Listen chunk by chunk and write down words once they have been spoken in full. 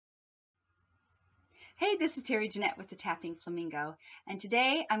Hey, this is Terry Jeanette with the Tapping Flamingo, and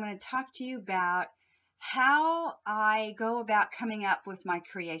today I'm going to talk to you about how I go about coming up with my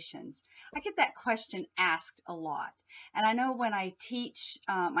creations. I get that question asked a lot, and I know when I teach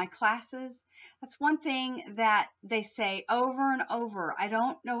my classes, that's one thing that they say over and over. I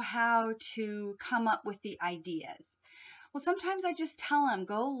don't know how to come up with the ideas. Well, sometimes I just tell them,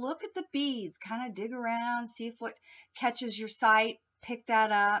 go look at the beads, kind of dig around, see if what catches your sight, pick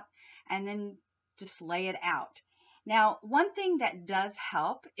that up, and then just lay it out. Now, one thing that does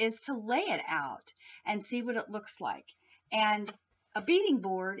help is to lay it out and see what it looks like. And a beading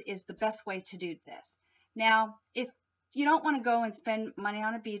board is the best way to do this. Now, if you don't want to go and spend money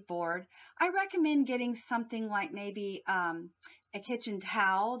on a bead board, I recommend getting something like maybe a kitchen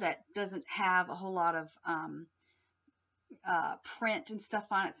towel that doesn't have a whole lot of print and stuff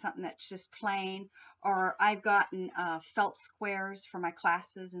on it, something that's just plain, or I've gotten felt squares for my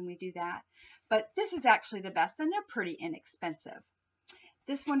classes and we do that. But this is actually the best, and they're pretty inexpensive.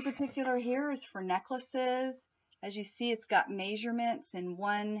 This one particular here is for necklaces. As you see, it's got measurements in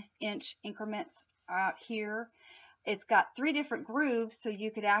 1-inch increments out here. It's got 3 different grooves, so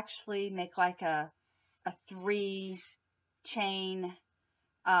you could actually make like a 3-chain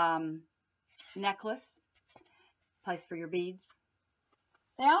necklace. Place for your beads.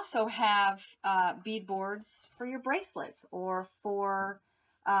 They also have bead boards for your bracelets or for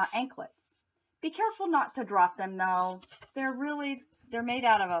anklets. Be careful not to drop them though. They're made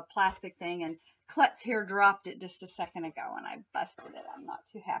out of a plastic thing, and Klutz here dropped it just a second ago and I busted it. I'm not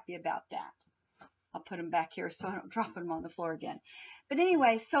too happy about that. I'll put them back here so I don't drop them on the floor again. But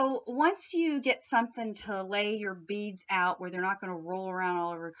anyway, so once you get something to lay your beads out where they're not going to roll around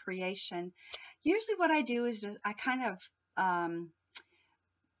all over creation, usually what I do is I kind of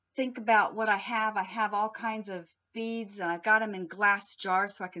think about what I have. I have all kinds of beads, and I've got them in glass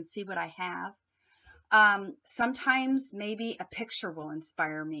jars so I can see what I have. Sometimes maybe a picture will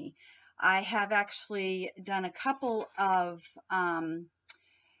inspire me. I have actually done a couple of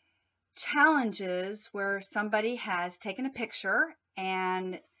challenges where somebody has taken a picture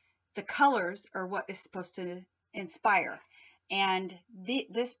and the colors are what is supposed to inspire. And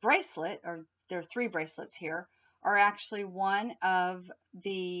this bracelet, or there are 3 bracelets here, are actually one of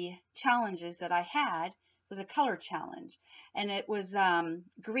the challenges that I had. It was a color challenge, and it was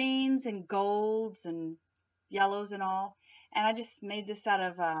greens and golds and yellows and all. And I just made this out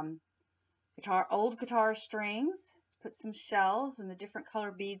of old guitar strings, put some shells and the different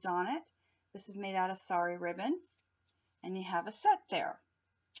color beads on it. This is made out of sari ribbon, and you have a set there.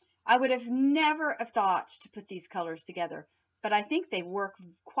 I would have never have thought to put these colors together, but I think they work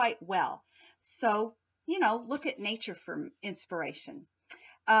quite well. So, you know, look at nature for inspiration.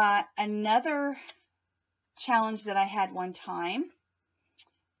 Another challenge that I had one time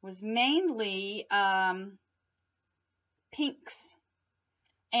was mainly pinks.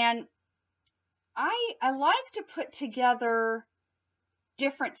 And I like to put together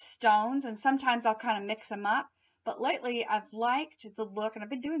different stones, and sometimes I'll kind of mix them up. But lately I've liked the look, and I've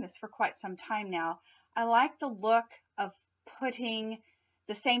been doing this for quite some time now. I like the look of putting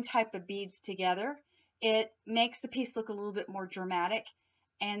the same type of beads together. It makes the piece look a little bit more dramatic,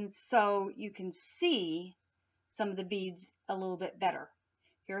 and so you can see some of the beads a little bit better.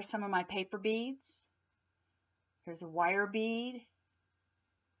 Here are some of my paper beads. Here's a wire bead.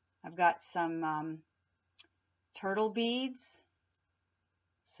 I've got some turtle beads,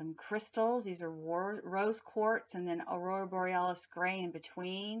 some crystals. These are rose quartz, and then Aurora Borealis gray in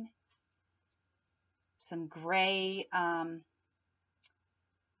between. Some gray, see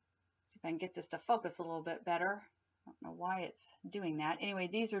if I can get this to focus a little bit better. I don't know why it's doing that. Anyway,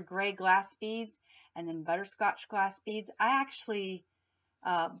 these are gray glass beads and then butterscotch glass beads. I actually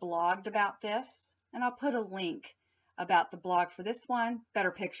blogged about this, and I'll put a link about the blog for this one,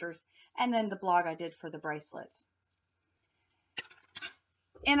 better pictures, and then the blog I did for the bracelets.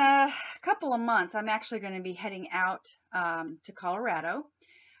 In a couple of months, I'm actually going to be heading out to Colorado.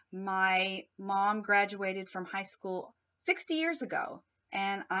 My mom graduated from high school 60 years ago,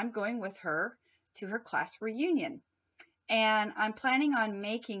 and I'm going with her to her class reunion. And I'm planning on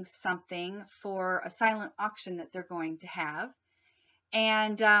making something for a silent auction that they're going to have.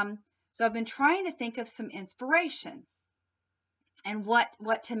 And so I've been trying to think of some inspiration and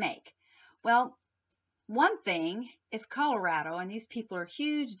what to make. Well, one thing is Colorado, and these people are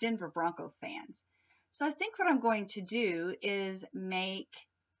huge Denver Bronco fans. So I think what I'm going to do is make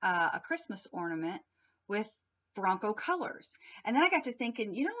a Christmas ornament with Bronco colors. And then I got to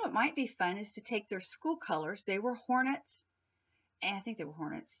thinking, you know what might be fun is to take their school colors. They were Hornets, and I think they were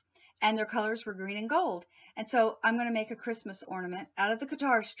Hornets, and their colors were green and gold. And so I'm going to make a Christmas ornament out of the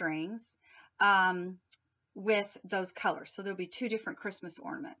guitar strings. with those colors. So there'll be 2 different Christmas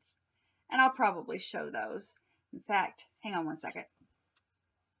ornaments. And I'll probably show those. In fact, hang on one second.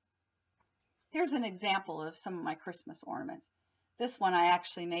 Here's an example of some of my Christmas ornaments. This one I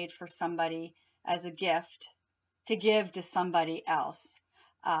actually made for somebody as a gift to give to somebody else.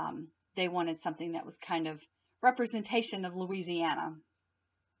 They wanted something that was kind of representation of Louisiana.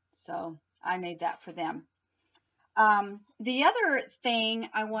 So I made that for them. The other thing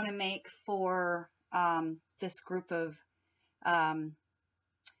I want to make for this group of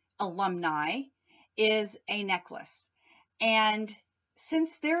alumni is a necklace. And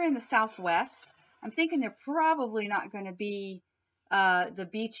since they're in the Southwest, I'm thinking they're probably not going to be the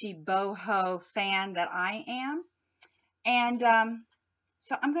beachy boho fan that I am. And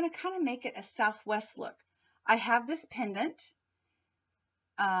so I'm going to kind of make it a Southwest look. I have this pendant.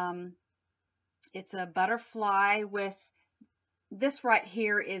 It's a butterfly with, this right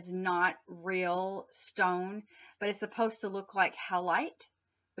here is not real stone, but it's supposed to look like halite,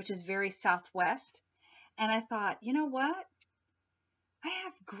 which is very Southwest. And I thought, you know what? I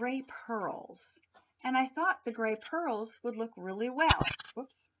have gray pearls. And I thought the gray pearls would look really well.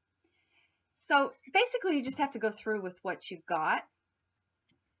 Whoops. So basically you just have to go through with what you've got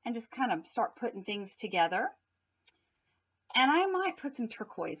and just kind of start putting things together. And I might put some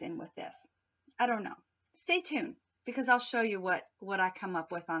turquoise in with this. I don't know. Stay tuned because I'll show you what I come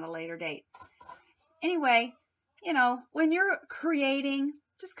up with on a later date. Anyway, you know, when you're creating,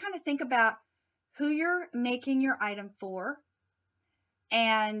 just kind of think about who you're making your item for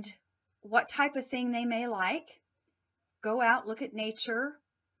and what type of thing they may like. Go out, look at nature,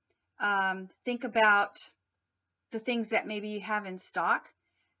 think about the things that maybe you have in stock,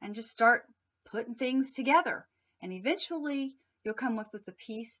 and just start putting things together. And eventually you'll come up with a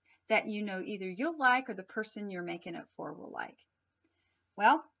piece that you know either you'll like or the person you're making it for will like.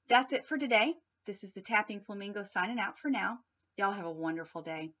 Well, that's it for today. This is the Tapping Flamingo signing out for now. Y'all have a wonderful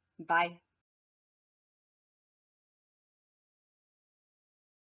day. Bye.